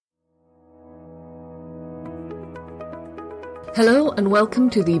Hello and welcome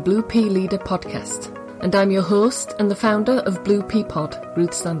to the Blue Pea Leader podcast. And I'm your host and the founder of Blue Pea Pod,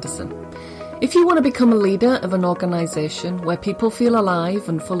 Ruth Sanderson. If you want to become a leader of an organisation where people feel alive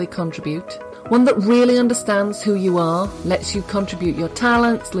and fully contribute, one that really understands who you are, lets you contribute your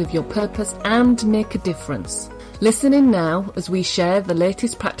talents, live your purpose and make a difference, listen in now as we share the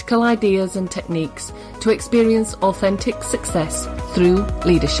latest practical ideas and techniques to experience authentic success through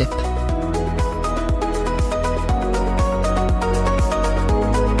leadership.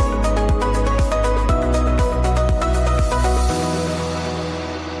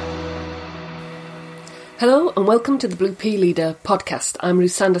 Hello and welcome to the Blue Pea Leader podcast. I'm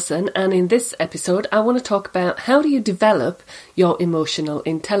Ruth Sanderson, and in this episode I want to talk about how do you develop your emotional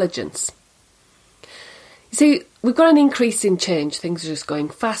intelligence. You see, we've got an increase in change, things are just going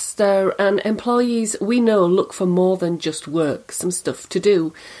faster, and employees, we know, look for more than just work, some stuff to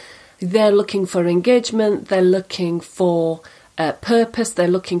do. They're looking for engagement, they're looking for purpose, they're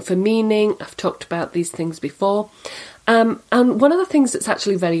looking for meaning. I've talked about these things before. And one of the things that's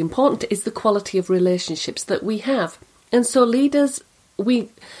actually very important is the quality of relationships that we have. And so leaders, we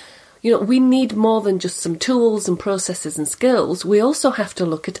need more than just some tools and processes and skills. We also have to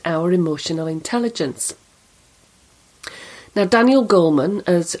look at our emotional intelligence. Now, Daniel Goleman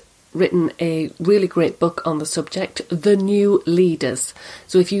has written a really great book on the subject, The New Leaders.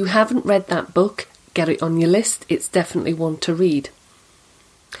 So if you haven't read that book, get it on your list. It's definitely one to read.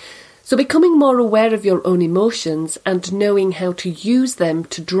 So becoming more aware of your own emotions and knowing how to use them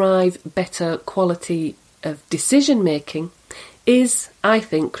to drive better quality of decision making is, I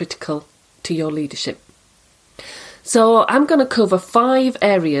think, critical to your leadership. So I'm going to cover 5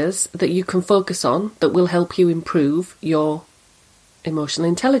 areas that you can focus on that will help you improve your emotional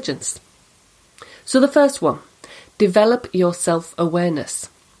intelligence. So the first one, develop your self-awareness.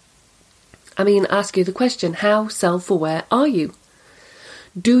 Ask you the question, how self-aware are you?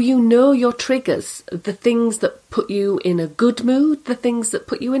 Do you know your triggers, the things that put you in a good mood, the things that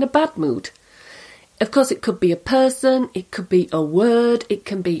put you in a bad mood? Of course, it could be a person, it could be a word, it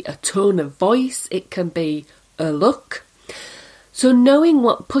can be a tone of voice, it can be a look. So knowing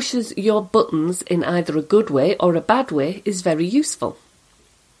what pushes your buttons in either a good way or a bad way is very useful.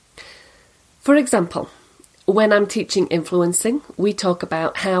 For example, when I'm teaching influencing, we talk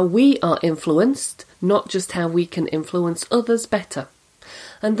about how we are influenced, not just how we can influence others better.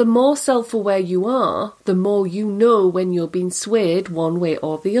 And the more self-aware you are, the more you know when you're being swayed one way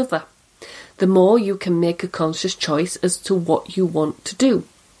or the other. The more you can make a conscious choice as to what you want to do.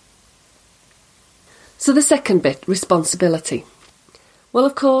 So the second bit, responsibility. Well,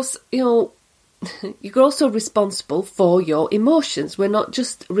 of course, you're also responsible for your emotions. We're not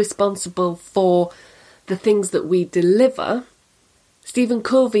just responsible for the things that we deliver. Stephen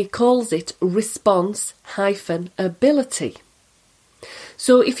Covey calls it response-ability.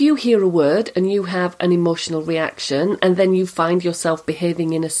 So if you hear a word and you have an emotional reaction and then you find yourself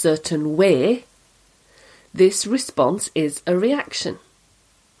behaving in a certain way, this response is a reaction.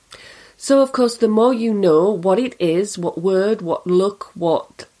 So of course, the more you know what it is, what word, what look,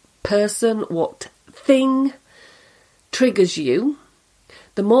 what person, what thing triggers you,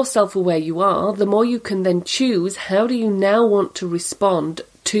 the more self-aware you are, the more you can then choose how do you now want to respond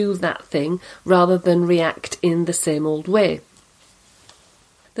to that thing rather than react in the same old way.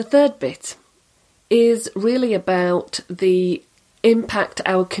 The third bit is really about the impact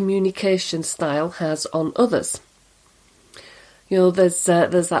our communication style has on others. There's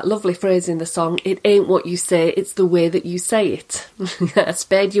that lovely phrase in the song, it ain't what you say, it's the way that you say it. I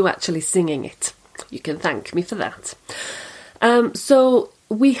spared you actually singing it. You can thank me for that. So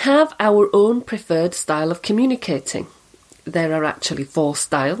we have our own preferred style of communicating. There are actually 4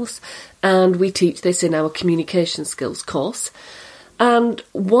 styles, and we teach this in our communication skills course. And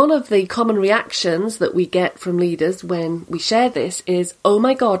one of the common reactions that we get from leaders when we share this is, oh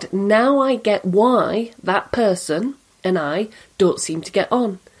my God, now I get why that person and I don't seem to get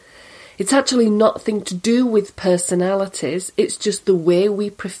on. It's actually nothing to do with personalities, it's just the way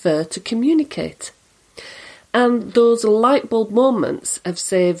we prefer to communicate. And those light bulb moments have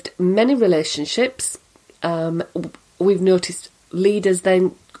saved many relationships. We've noticed leaders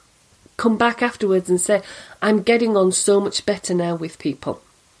then come back afterwards and say, I'm getting on so much better now with people.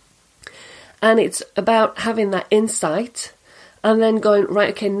 And it's about having that insight and then going,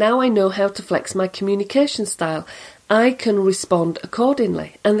 right, okay, now I know how to flex my communication style. I can respond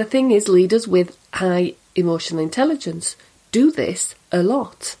accordingly. And the thing is, leaders with high emotional intelligence do this a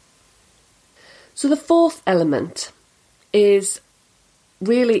lot. So the fourth element is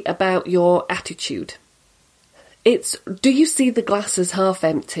really about your attitude. It's, do you see the glass as half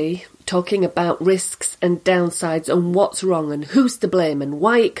empty, talking about risks and downsides and what's wrong and who's to blame and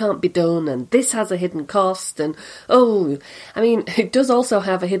why it can't be done and this has a hidden cost and, it does also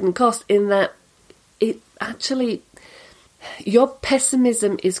have a hidden cost in that it actually, your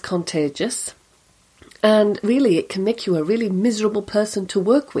pessimism is contagious and really it can make you a really miserable person to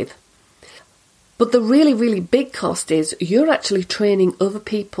work with. But the really, really big cost is you're actually training other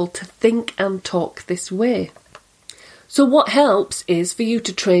people to think and talk this way. So what helps is for you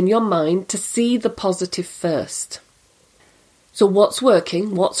to train your mind to see the positive first. So what's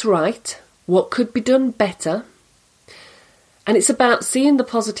working, what's right, what could be done better? And it's about seeing the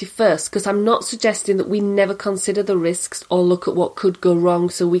positive first, because I'm not suggesting that we never consider the risks or look at what could go wrong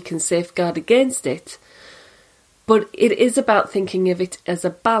so we can safeguard against it. But it is about thinking of it as a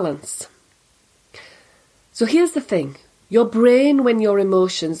balance. So here's the thing. Your brain, when your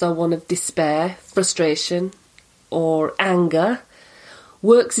emotions are one of despair, frustration, or anger,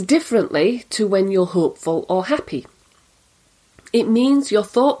 works differently to when you're hopeful or happy. It means your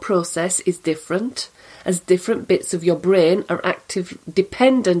thought process is different, as different bits of your brain are active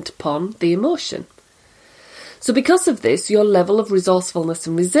dependent upon the emotion. So because of this, your level of resourcefulness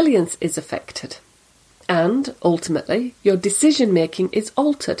and resilience is affected. And, ultimately, your decision-making is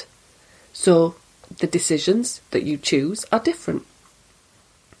altered. So the decisions that you choose are different.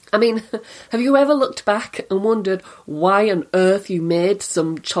 Have you ever looked back and wondered why on earth you made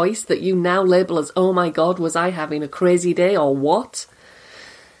some choice that you now label as, oh my God, was I having a crazy day or what?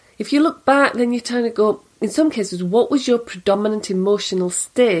 If you look back, then you kind of go, in some cases, what was your predominant emotional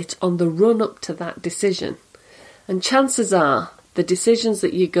state on the run-up to that decision? And chances are, the decisions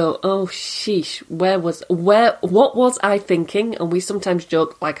that you go, oh sheesh, what was I thinking? And we sometimes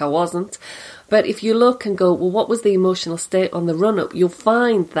joke like I wasn't. But if you look and go, well, what was the emotional state on the run-up? You'll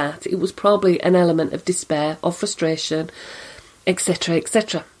find that it was probably an element of despair or frustration, etc.,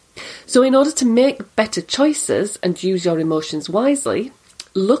 etc. So in order to make better choices and use your emotions wisely,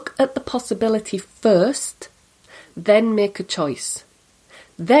 look at the possibility first, then make a choice.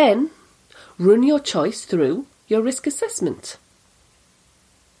 Then run your choice through your risk assessment.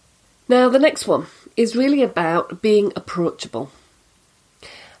 Now, the next one is really about being approachable.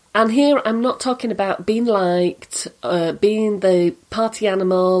 And here I'm not talking about being liked, being the party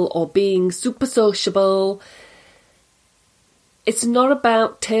animal or being super sociable. It's not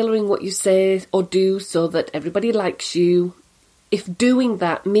about tailoring what you say or do so that everybody likes you, if doing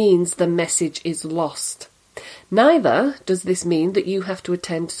that means the message is lost. Neither does this mean that you have to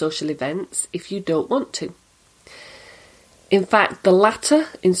attend social events if you don't want to. In fact, the latter,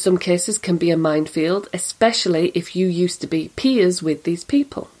 in some cases, can be a minefield, especially if you used to be peers with these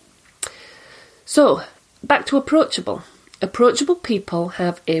people. So, back to approachable. Approachable people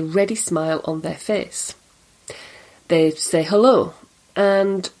have a ready smile on their face. They say hello,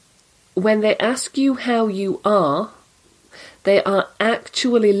 and when they ask you how you are, they are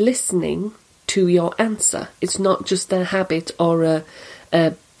actually listening to your answer. It's not just a habit or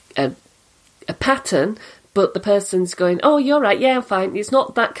a pattern, but the person's going, oh, you're right, yeah, I'm fine. It's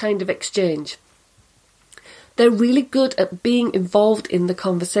not that kind of exchange. They're really good at being involved in the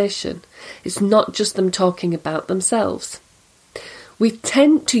conversation. It's not just them talking about themselves. We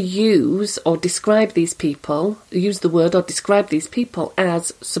tend to use the word or describe these people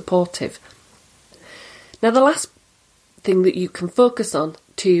as supportive. Now, the last thing that you can focus on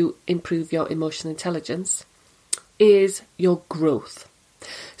to improve your emotional intelligence is your growth.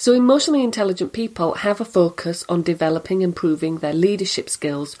 So emotionally intelligent people have a focus on developing and improving their leadership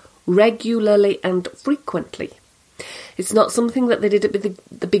skills regularly and frequently. It's not something that they did at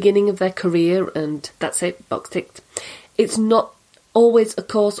the beginning of their career and that's it, box ticked. It's not always a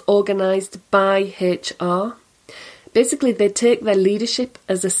course organised by HR. Basically, they take their leadership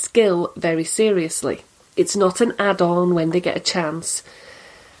as a skill very seriously. It's not an add-on when they get a chance,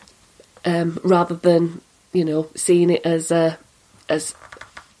 rather than, seeing it as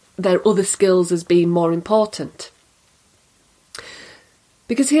their other skills as being more important.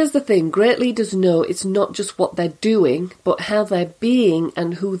 Because here's the thing, great leaders know it's not just what they're doing, but how they're being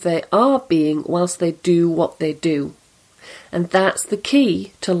and who they are being whilst they do what they do. And that's the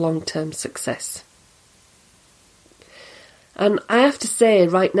key to long-term success. And I have to say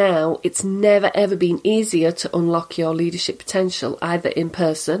right now, it's never ever been easier to unlock your leadership potential, either in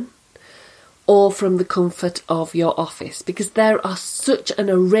person or from the comfort of your office, because there are such an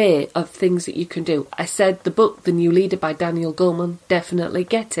array of things that you can do. I said the book, The New Leader by Daniel Goleman, definitely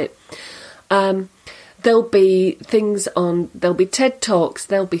get it. There'll be there'll be TED Talks,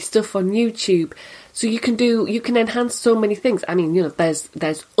 there'll be stuff on YouTube. So you can enhance so many things.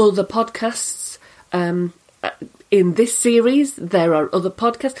 There's other podcasts. in this series. There are other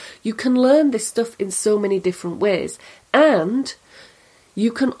podcasts. You can learn this stuff in so many different ways. And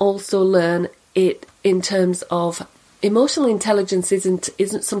you can also learn it in terms of emotional intelligence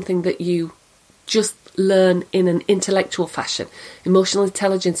isn't something that you just learn in an intellectual fashion. Emotional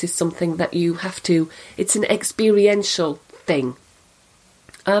intelligence is something that you have to, it's an experiential thing.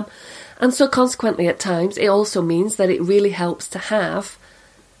 And so consequently at times it also means that it really helps to have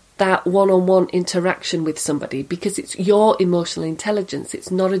that one-on-one interaction with somebody, because it's your emotional intelligence. It's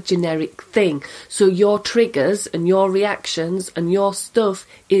not a generic thing. So your triggers and your reactions and your stuff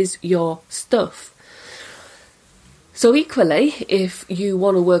is your stuff. So equally, if you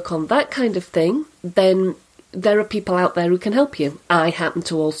want to work on that kind of thing, then there are people out there who can help you. I happen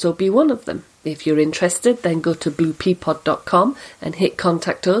to also be one of them. If you're interested, then go to bluepeapod.com and hit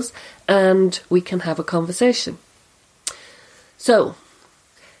contact us, and we can have a conversation. So,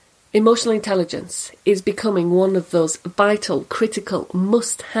 emotional intelligence is becoming one of those vital, critical,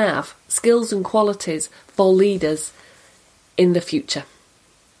 must-have skills and qualities for leaders in the future.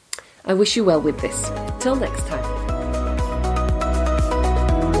 I wish you well with this. Till next time.